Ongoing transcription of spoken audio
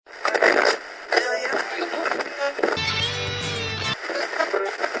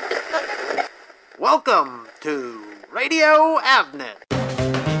Welcome to Radio Avnet.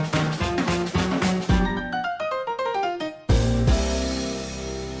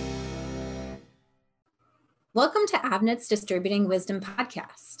 Welcome to Avnet's Distributing Wisdom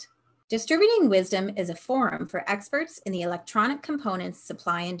podcast. Distributing Wisdom is a forum for experts in the electronic components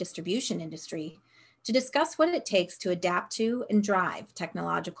supply and distribution industry to discuss what it takes to adapt to and drive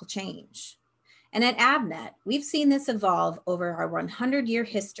technological change. And at Avnet, we've seen this evolve over our 100-year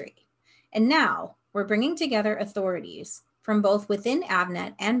history. And now we're bringing together authorities from both within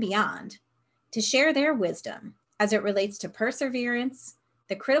Avnet and beyond to share their wisdom as it relates to perseverance,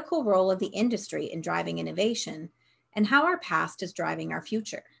 the critical role of the industry in driving innovation, and how our past is driving our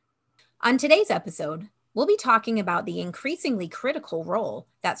future. On today's episode, we'll be talking about the increasingly critical role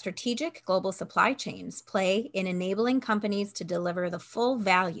that strategic global supply chains play in enabling companies to deliver the full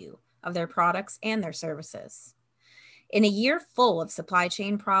value of their products and their services. In a year full of supply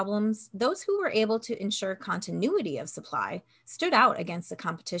chain problems, those who were able to ensure continuity of supply stood out against the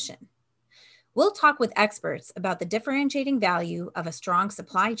competition. We'll talk with experts about the differentiating value of a strong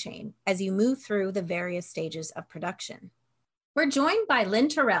supply chain as you move through the various stages of production. We're joined by Lynn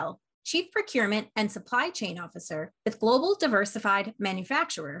Terrell, Chief Procurement and Supply Chain Officer with global diversified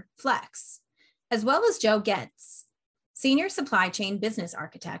manufacturer Flex, as well as Joe Getz, Senior Supply Chain Business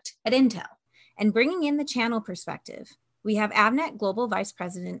Architect at Intel. And bringing in the channel perspective, we have Avnet Global Vice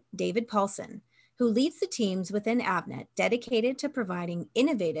President David Paulson, who leads the teams within Avnet dedicated to providing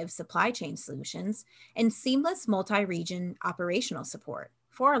innovative supply chain solutions and seamless multi-region operational support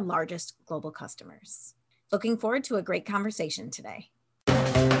for our largest global customers. Looking forward to a great conversation today.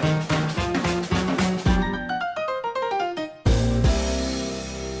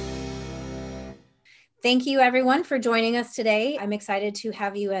 Thank you, everyone, for joining us today. I'm excited to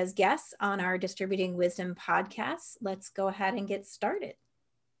have you as guests on our Distributing Wisdom podcast. Let's go ahead and get started.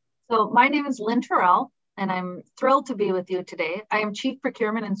 So my name is Lynn Terrell, and I'm thrilled to be with you today. I am Chief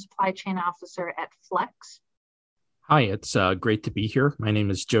Procurement and Supply Chain Officer at Flex. Hi, it's great to be here. My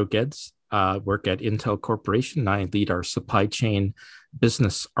name is Joe Getz. Work at Intel Corporation. I lead our supply chain,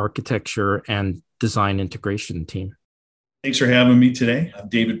 business architecture, and design integration team. Thanks for having me today. I'm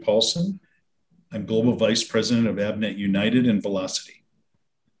David Paulson. I'm Global Vice President of Avnet United and Velocity.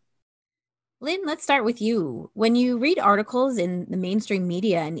 Lynn, let's start with you. When you read articles in the mainstream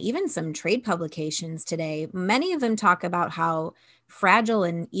media and even some trade publications today, many of them talk about how fragile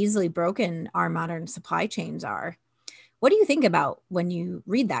and easily broken our modern supply chains are. What do you think about when you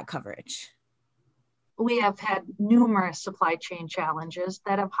read that coverage? We have had numerous supply chain challenges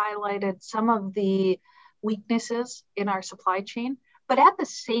that have highlighted some of the weaknesses in our supply chain. But at the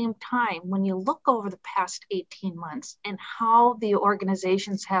same time, when you look over the past 18 months and how the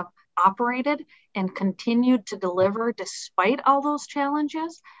organizations have operated and continued to deliver despite all those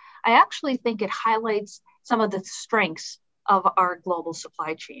challenges, I actually think it highlights some of the strengths of our global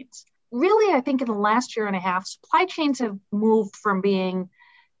supply chains. Really, I think in the last year and a half, supply chains have moved from being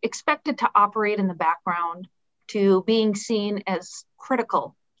expected to operate in the background to being seen as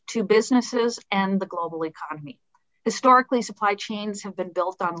critical to businesses and the global economy. Historically, supply chains have been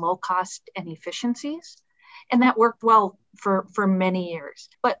built on low cost and efficiencies, and that worked well for many years.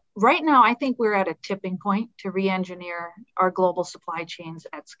 But right now, I think we're at a tipping point to re-engineer our global supply chains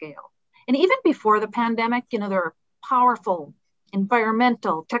at scale. And even before the pandemic, there are powerful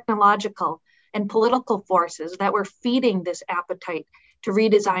environmental, technological, and political forces that were feeding this appetite to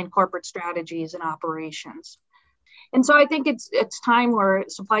redesign corporate strategies and operations. And so I think it's time where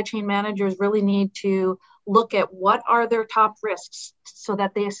supply chain managers really need to look at what are their top risks so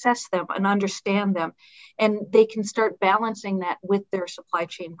that they assess them and understand them, and they can start balancing that with their supply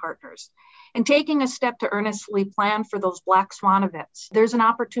chain partners. And taking a step to earnestly plan for those black swan events. There's an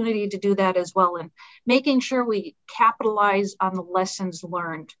opportunity to do that as well, and making sure we capitalize on the lessons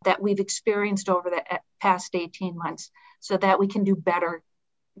learned that we've experienced over the past 18 months so that we can do better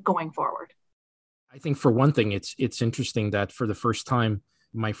going forward. I think for one thing, it's interesting that for the first time,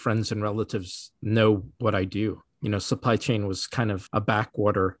 my friends and relatives know what I do. Supply chain was kind of a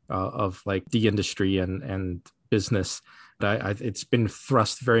backwater of like the industry and business. It's been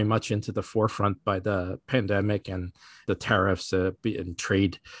thrust very much into the forefront by the pandemic and the tariffs and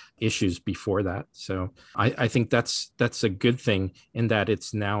trade issues before that. So I think that's a good thing in that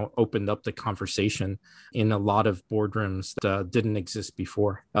it's now opened up the conversation in a lot of boardrooms that didn't exist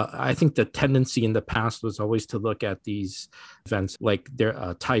before. I think the tendency in the past was always to look at these events like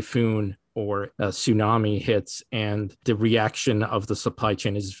a typhoon or a tsunami hits, and the reaction of the supply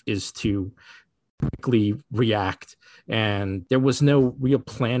chain is to quickly react. And there was no real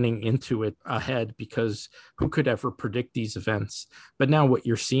planning into it ahead, because who could ever predict these events? But now what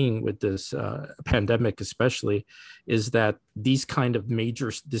you're seeing with this pandemic especially is that these kind of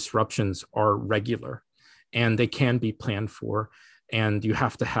major disruptions are regular and they can be planned for. And you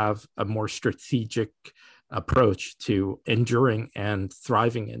have to have a more strategic approach to enduring and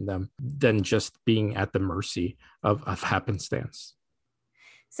thriving in them than just being at the mercy of happenstance.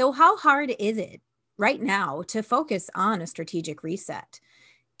 So how hard is it right now to focus on a strategic reset?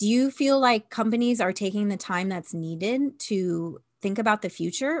 Do you feel like companies are taking the time that's needed to think about the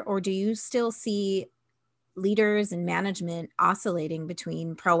future, or do you still see leaders and management oscillating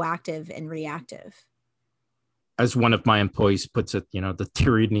between proactive and reactive? As one of my employees puts it, the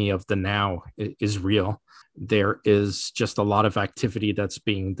tyranny of the now is real. There is just a lot of activity that's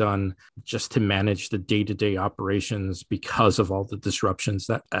being done just to manage the day-to-day operations because of all the disruptions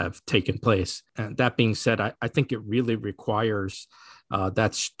that have taken place. And that being said, I think it really requires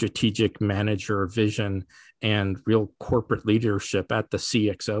that strategic manager vision and real corporate leadership at the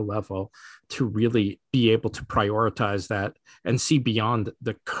CXO level to really be able to prioritize that and see beyond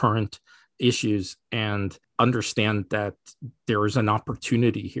the current issues and understand that there is an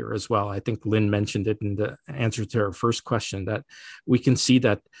opportunity here as well. I think Lynn mentioned it in the answer to her first question, that we can see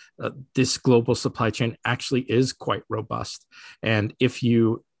that this global supply chain actually is quite robust. And if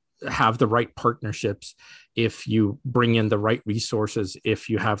you have the right partnerships, if you bring in the right resources, if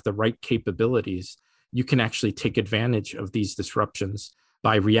you have the right capabilities, you can actually take advantage of these disruptions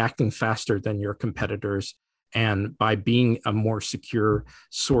by reacting faster than your competitors and by being a more secure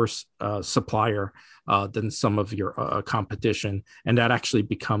source supplier than some of your competition. And that actually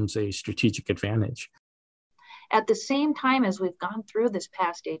becomes a strategic advantage. At the same time, as we've gone through this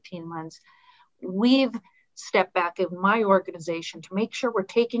past 18 months, we've stepped back in my organization to make sure we're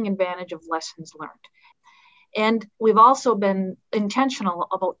taking advantage of lessons learned. And we've also been intentional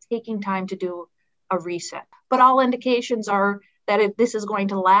about taking time to do a reset. But all indications are that this is going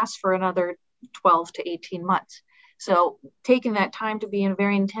to last for another 12 to 18 months. So taking that time to be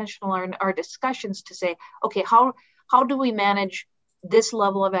very intentional in our discussions to say, okay, how do we manage this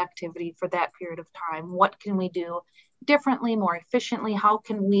level of activity for that period of time? What can we do differently, more efficiently? How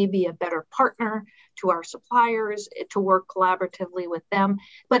can we be a better partner to our suppliers, to work collaboratively with them?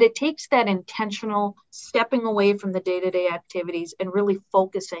 But it takes that intentional stepping away from the day-to-day activities and really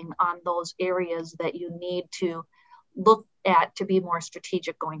focusing on those areas that you need to look at to be more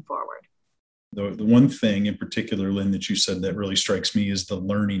strategic going forward. The one thing in particular, Lynn, that you said that really strikes me is the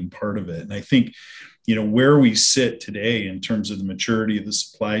learning part of it. And I think, where we sit today in terms of the maturity of the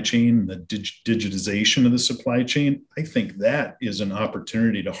supply chain, the digitization of the supply chain, I think that is an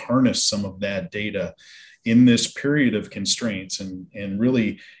opportunity to harness some of that data in this period of constraints and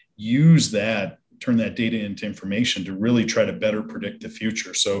really use that, turn that data into information to really try to better predict the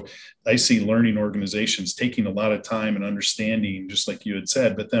future. So I see learning organizations taking a lot of time and understanding, just like you had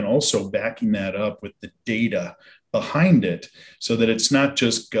said, but then also backing that up with the data behind it so that it's not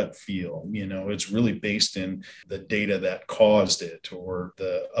just gut feel, it's really based in the data that caused it or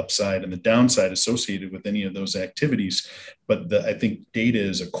the upside and the downside associated with any of those activities. But I think data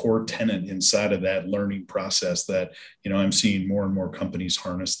is a core tenet inside of that learning process that, I'm seeing more and more companies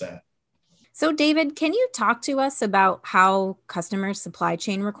harness that. So David, can you talk to us about how customer supply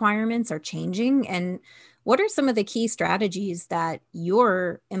chain requirements are changing, and what are some of the key strategies that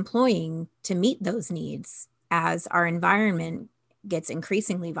you're employing to meet those needs as our environment gets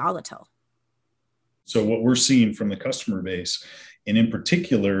increasingly volatile? So what we're seeing from the customer base, and in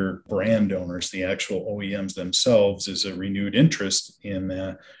particular brand owners, the actual OEMs themselves, is a renewed interest in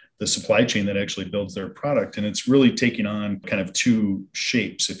the supply chain that actually builds their product. And it's really taking on kind of two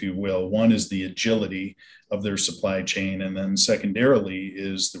shapes, if you will. One is the agility of their supply chain, and then secondarily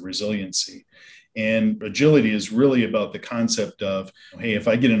is the resiliency. And agility is really about the concept of, hey, if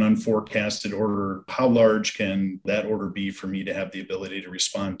I get an unforecasted order, how large can that order be for me to have the ability to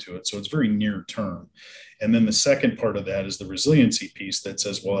respond to it? So it's very near term. And then the second part of that is the resiliency piece that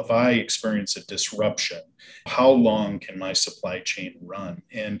says, well, if I experience a disruption, how long can my supply chain run?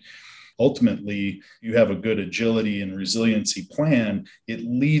 And ultimately, you have a good agility and resiliency plan, it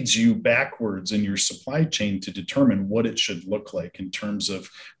leads you backwards in your supply chain to determine what it should look like in terms of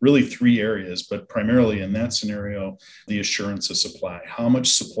really three areas, but primarily in that scenario, the assurance of supply. How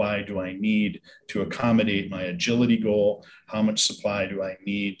much supply do I need to accommodate my agility goal? How much supply do I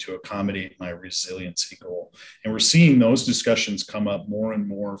need to accommodate my resiliency goal? And we're seeing those discussions come up more and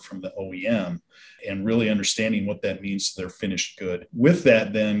more from the OEM and really understanding what that means to their finished good. With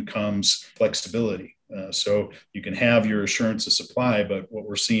that then comes flexibility. So you can have your assurance of supply, but what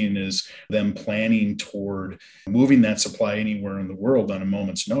we're seeing is them planning toward moving that supply anywhere in the world on a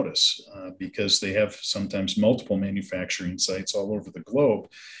moment's notice, because they have sometimes multiple manufacturing sites all over the globe.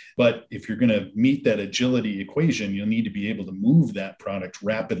 But if you're going to meet that agility equation, you'll need to be able to move that product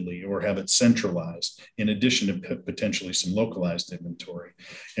rapidly or have it centralized, in addition to potentially some localized inventory.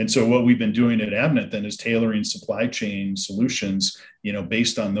 And so what we've been doing at Avnet then is tailoring supply chain solutions,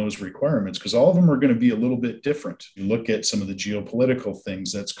 based on those requirements, because all of them are going to be a little bit different. You look at some of the geopolitical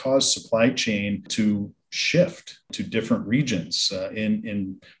things that's caused supply chain to shift to different regions,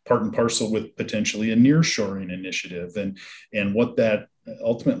 in part and parcel with potentially a nearshoring initiative. And what that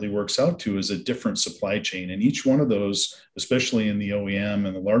ultimately works out to is a different supply chain. And each one of those, especially in the OEM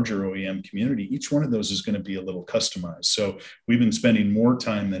and the larger OEM community, each one of those is going to be a little customized. So we've been spending more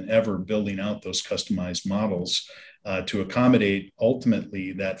time than ever building out those customized models to accommodate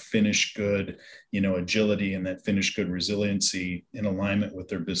ultimately that finished good, agility and that finished good resiliency in alignment with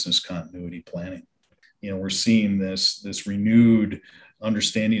their business continuity planning. We're seeing this renewed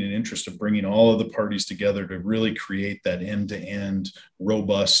understanding and interest of bringing all of the parties together to really create that end-to-end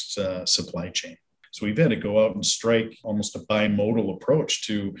robust supply chain. So we've had to go out and strike almost a bimodal approach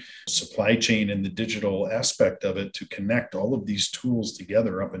to supply chain and the digital aspect of it to connect all of these tools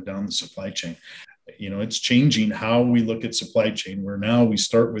together up and down the supply chain. It's changing how we look at supply chain, where now we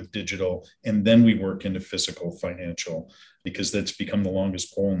start with digital and then we work into physical, financial, because that's become the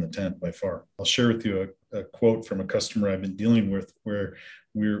longest pole in the tent by far. I'll share with you a quote from a customer I've been dealing with, where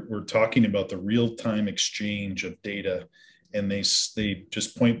we're talking about the real-time exchange of data. And they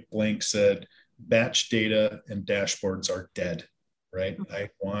just point blank said, batch data and dashboards are dead, right? I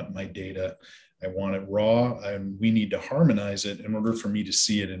want my data. I want it raw, and we need to harmonize it in order for me to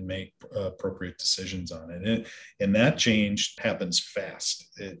see it and make appropriate decisions on it. And that change happens fast.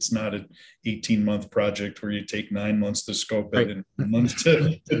 It's not an 18-month project where you take 9 months to scope it and months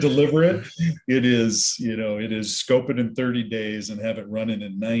to deliver it. It is, it is scope it in 30 days and have it running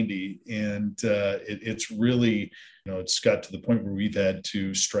in 90. And it's really, it's got to the point where we've had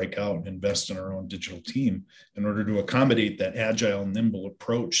to strike out and invest in our own digital team in order to accommodate that agile, nimble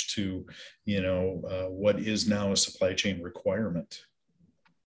approach to, what is now a supply chain requirement.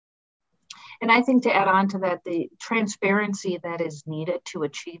 And I think to add on to that, the transparency that is needed to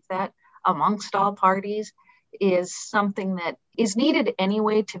achieve that amongst all parties is something that is needed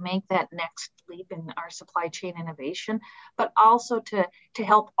anyway to make that next leap in our supply chain innovation, but also to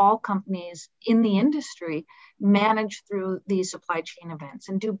help all companies in the industry manage through these supply chain events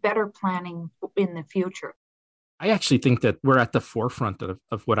and do better planning in the future. I actually think that we're at the forefront of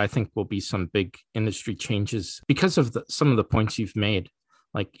what I think will be some big industry changes because of some of the points you've made.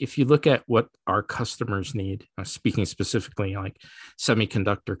 Like if you look at what our customers need, speaking specifically like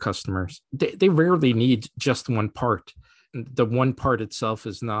semiconductor customers, they rarely need just one part. The one part itself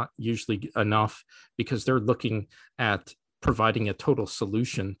is not usually enough because they're looking at providing a total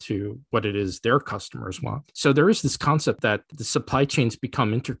solution to what it is their customers want. So there is this concept that the supply chains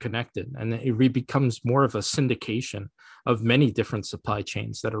become interconnected and it becomes more of a syndication of many different supply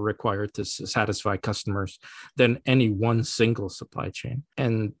chains that are required to satisfy customers than any one single supply chain.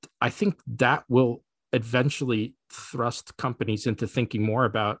 And I think that will eventually thrust companies into thinking more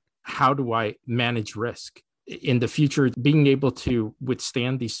about how do I manage risk? In the future, being able to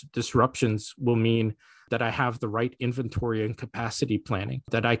withstand these disruptions will mean that I have the right inventory and capacity planning,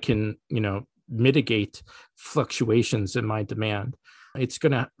 that I can, mitigate fluctuations in my demand. It's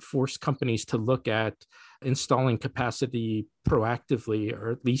going to force companies to look at installing capacity proactively,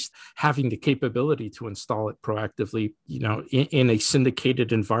 or at least having the capability to install it proactively, in a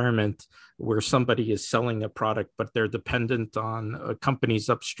syndicated environment where somebody is selling a product, but they're dependent on companies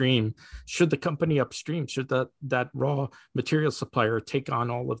upstream. Should the company upstream, should that raw material supplier take on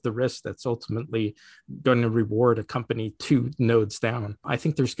all of the risk that's ultimately going to reward a company 2 nodes down? I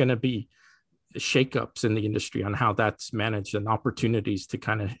think there's going to be shakeups in the industry on how that's managed and opportunities to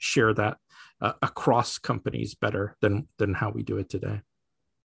kind of share that across companies better than how we do it today.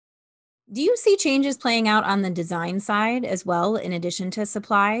 Do you see changes playing out on the design side as well, in addition to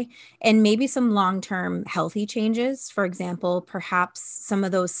supply, and maybe some long-term healthy changes? For example, perhaps some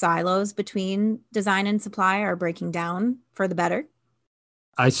of those silos between design and supply are breaking down for the better?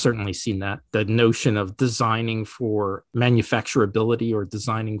 I've certainly seen that. The notion of designing for manufacturability or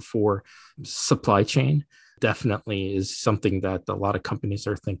designing for supply chain definitely is something that a lot of companies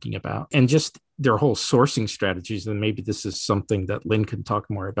are thinking about. And just their whole sourcing strategies, and maybe this is something that Lynn can talk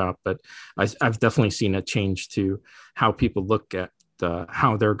more about, but I've definitely seen a change to how people look at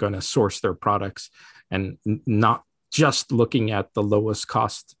how they're going to source their products and not just looking at the lowest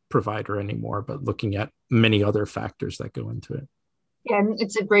cost provider anymore, but looking at many other factors that go into it. Yeah, and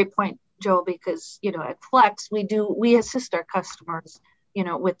it's a great point, Joe, because, at Flex, we assist our customers,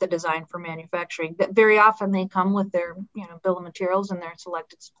 with the design for manufacturing. That very often they come with their, bill of materials and their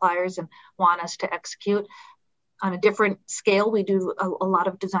selected suppliers and want us to execute. On a different scale, we do a lot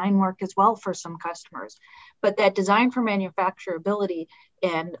of design work as well for some customers. But that design for manufacturability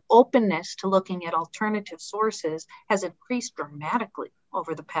and openness to looking at alternative sources has increased dramatically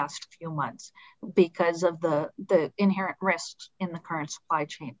over the past few months because of the inherent risks in the current supply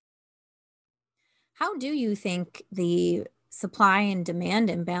chain. How do you think the supply and demand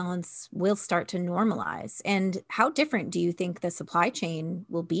imbalance will start to normalize? And how different do you think the supply chain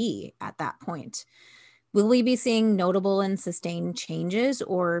will be at that point? Will we be seeing notable and sustained changes,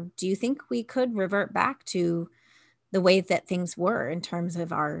 or do you think we could revert back to the way that things were in terms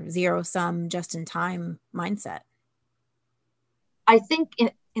of our zero-sum, just-in-time mindset? I think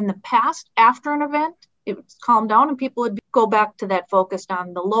in the past, after an event, it would calm down and people would go back to that focused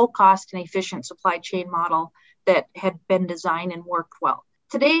on the low cost and efficient supply chain model that had been designed and worked well.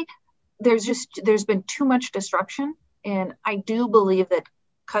 Today, there's been too much disruption, and I do believe that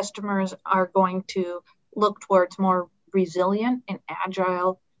customers are going to look towards more resilient and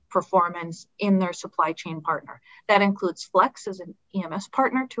agile performance in their supply chain partner. That includes Flex as an EMS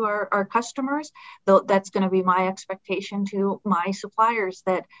partner to our customers, though that's going to be my expectation to my suppliers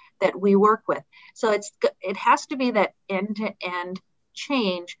that we work with. So it has to be that end-to-end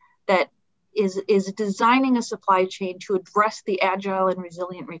change that is designing a supply chain to address the agile and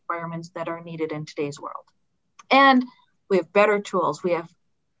resilient requirements that are needed in today's world. And we have better tools. We have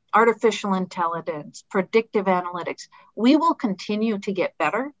artificial intelligence, predictive analytics. We will continue to get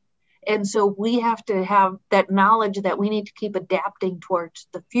better. And so we have to have that knowledge that we need to keep adapting towards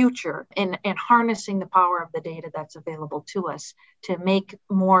the future and harnessing the power of the data that's available to us to make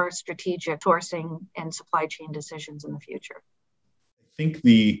more strategic sourcing and supply chain decisions in the future. I think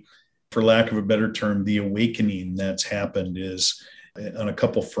for lack of a better term, the awakening that's happened is on a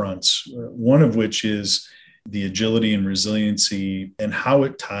couple fronts. One of which is the agility and resiliency and how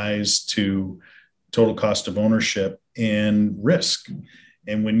it ties to total cost of ownership and risk.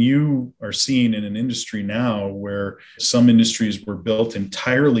 And when you are seeing in an industry now where some industries were built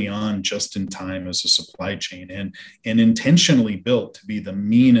entirely on just in time as a supply chain and intentionally built to be the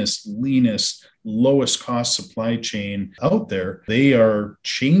meanest, leanest, lowest cost supply chain out there, they are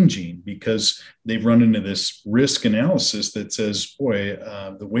changing because they've run into this risk analysis that says, boy,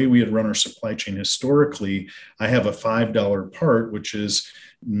 the way we had run our supply chain historically, I have a $5 part, which is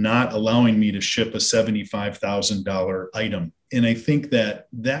not allowing me to ship a $75,000 item. And I think that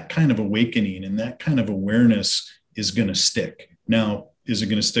kind of awakening and that kind of awareness is going to stick. Now, is it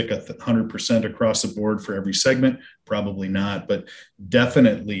going to stick 100% across the board for every segment? Probably not, but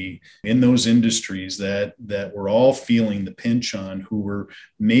definitely in those industries that we're all feeling the pinch on, who were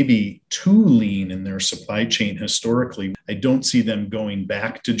maybe too lean in their supply chain historically, I don't see them going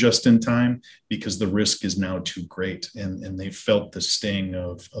back to just in time because the risk is now too great, and they felt the sting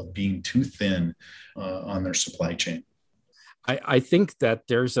of being too thin on their supply chain. I think that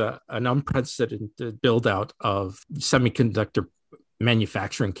there's an unprecedented build out of semiconductor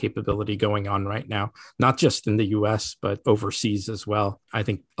manufacturing capability going on right now, not just in the US, but overseas as well. I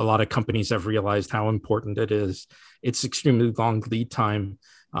think a lot of companies have realized how important it is. It's extremely long lead time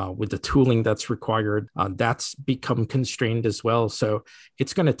with the tooling that's required. That's become constrained as well. So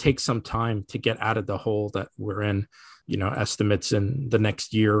it's going to take some time to get out of the hole that we're in. Estimates in the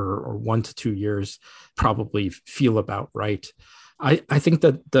next year or 1 to 2 years probably feel about right. I think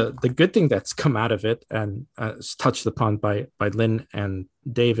that the good thing that's come out of it, and is touched upon by Lynn and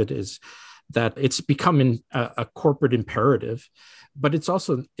David, is that it's becoming a corporate imperative, but it's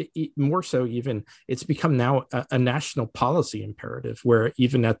also more so even, it's become now a national policy imperative, where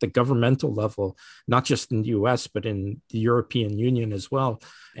even at the governmental level, not just in the US, but in the European Union as well,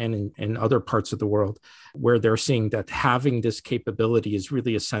 and in other parts of the world, where they're seeing that having this capability is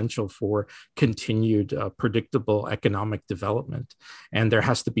really essential for continued predictable economic development. And there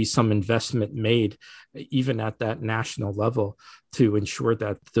has to be some investment made, even at that national level, to ensure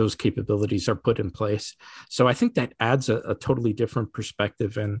that those capabilities are put in place. So I think that adds a totally different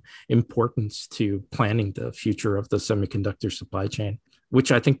perspective and importance to planning the future of the semiconductor supply chain,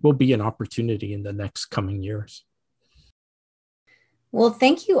 which I think will be an opportunity in the next coming years. Well,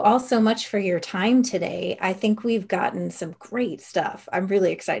 thank you all so much for your time today. I think we've gotten some great stuff. I'm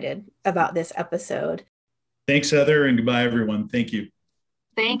really excited about this episode. Thanks, Heather, and goodbye, everyone. Thank you.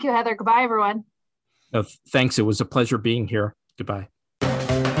 Thank you, Heather. Goodbye, everyone. Thanks. It was a pleasure being here. Goodbye.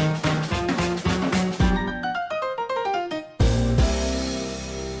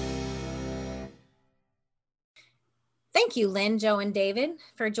 Thank you, Lynn, Joe, and David,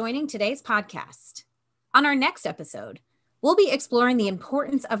 for joining today's podcast. On our next episode, we'll be exploring the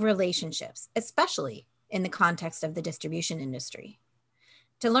importance of relationships, especially in the context of the distribution industry.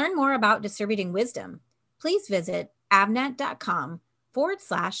 To learn more about Distributing Wisdom, please visit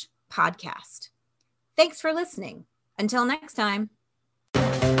avnet.com/podcast. Thanks for listening. Until next time.